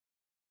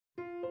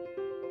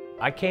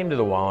I came to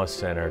the Wallace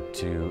Center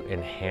to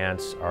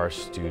enhance our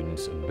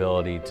students'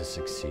 ability to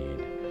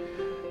succeed.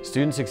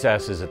 Student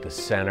success is at the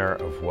center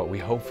of what we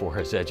hope for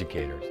as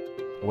educators.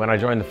 When I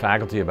joined the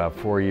faculty about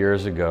 4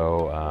 years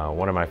ago,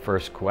 one of my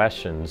first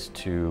questions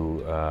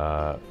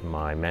to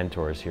my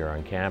mentors here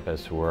on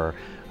campus were,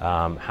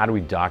 how do we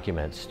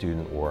document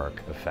student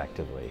work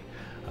effectively?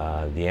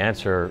 The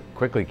answer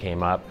quickly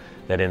came up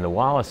that in the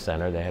Wallace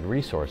Center they had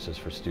resources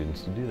for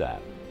students to do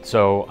that.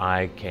 So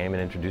I came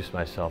and introduced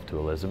myself to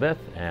Elizabeth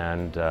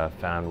and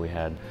found we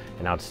had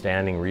an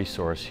outstanding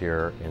resource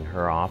here in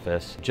her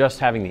office. Just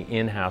having the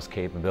in-house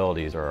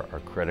capabilities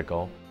are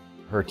critical.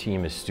 Her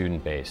team is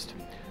student-based.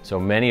 So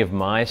many of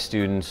my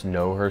students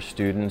know her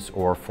students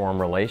or form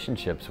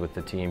relationships with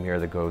the team here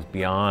that goes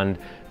beyond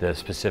the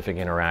specific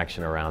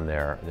interaction around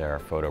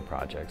their photo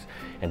projects.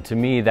 And to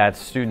me, that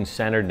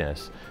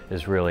student-centeredness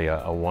is really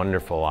a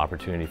wonderful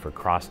opportunity for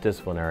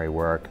cross-disciplinary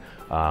work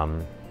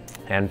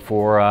and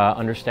for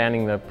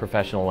understanding the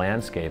professional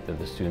landscape that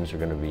the students are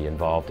going to be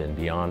involved in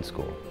beyond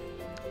school.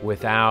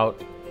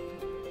 Without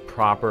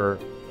proper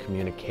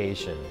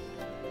communication,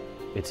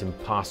 it's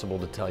impossible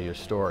to tell your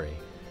story.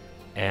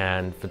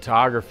 And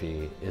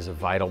photography is a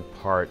vital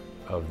part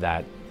of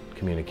that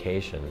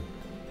communication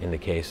in the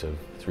case of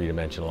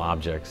three-dimensional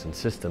objects and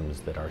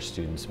systems that our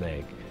students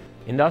make.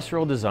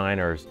 Industrial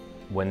designers,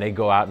 when they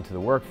go out into the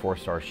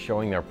workforce, are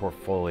showing their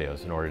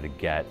portfolios in order to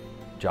get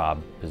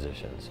job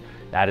positions.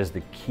 That is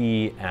the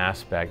key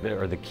aspect,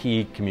 or the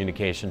key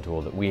communication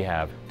tool that we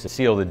have to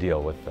seal the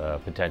deal with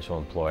potential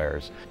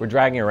employers. We're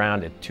dragging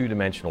around a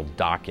two-dimensional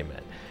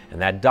document, and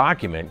that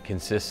document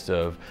consists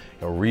of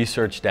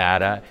research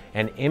data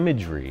and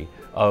imagery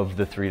of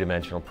the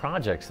three-dimensional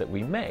projects that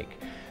we make.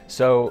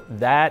 So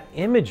that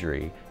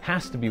imagery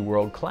has to be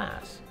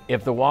world-class.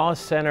 If the Wallace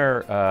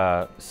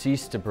Center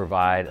ceased to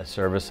provide a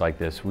service like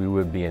this, we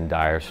would be in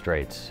dire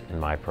straits in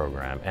my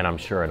program, and I'm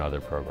sure in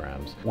other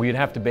programs. We'd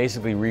have to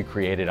basically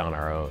recreate it on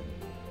our own,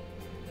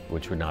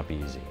 which would not be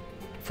easy.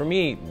 For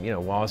me,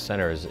 Wallace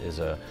Center is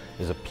a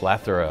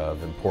plethora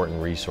of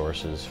important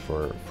resources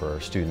for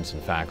students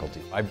and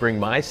faculty. I bring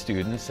my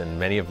students, and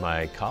many of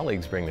my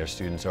colleagues bring their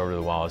students over to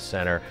the Wallace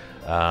Center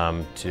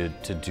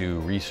to do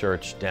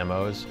research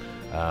demos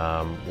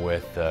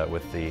with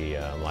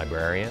the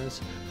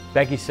librarians.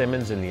 Becky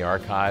Simmons in the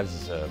archives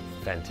is a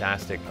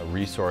fantastic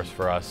resource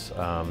for us.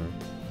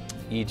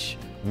 Each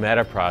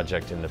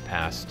Metaproject in the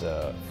past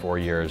 4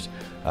 years,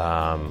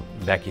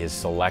 Becky has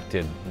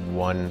selected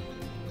one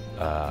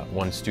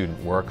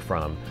student work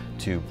from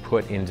to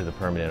put into the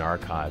permanent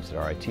archives at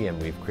RIT, and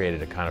we've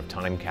created a kind of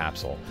time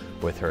capsule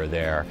with her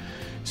there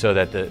so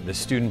that the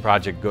student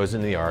project goes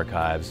into the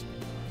archives,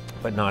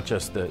 but not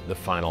just the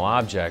final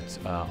object,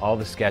 all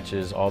the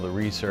sketches, all the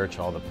research,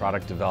 all the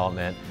product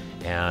development,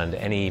 and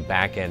any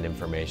back-end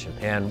information.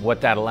 And what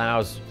that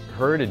allows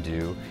her to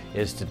do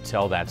is to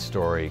tell that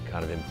story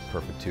kind of in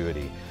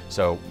perpetuity.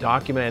 So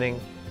documenting,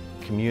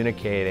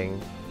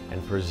 communicating,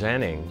 and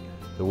presenting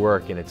the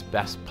work in its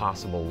best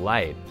possible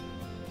light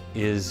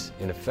is,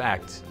 in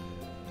effect,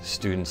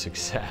 student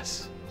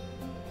success.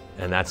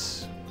 And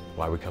that's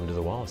why we come to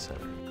the Wallace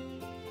Center.